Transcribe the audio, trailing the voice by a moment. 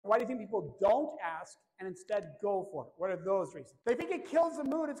Why do you think people don't ask and instead go for it? What are those reasons? They think it kills the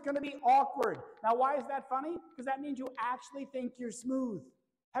mood. It's going to be awkward. Now, why is that funny? Because that means you actually think you're smooth.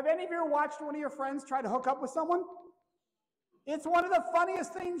 Have any of you ever watched one of your friends try to hook up with someone? It's one of the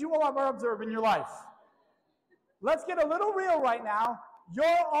funniest things you will ever observe in your life. Let's get a little real right now. You're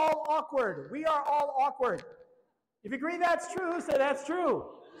all awkward. We are all awkward. If you agree that's true, say that's true.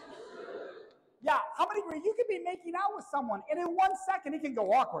 Yeah, how many agree? You could be making out with someone, and in 1 second, it can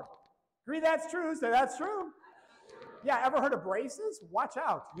go awkward. Agree that's true, say that's true. Yeah, ever heard of braces? Watch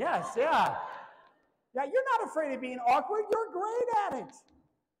out. Yes, yeah. Yeah, you're not afraid of being awkward. You're great at it.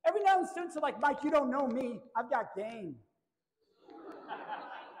 Every now and then students are like, Mike, you don't know me. I've got game.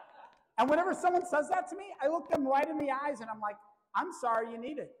 And whenever someone says that to me, I look them right in the eyes and I'm like, I'm sorry you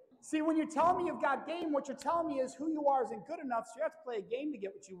need it. See, when you're telling me you've got game, what you're telling me is who you are isn't good enough, so you have to play a game to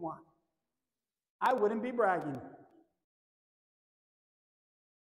get what you want. I wouldn't be bragging.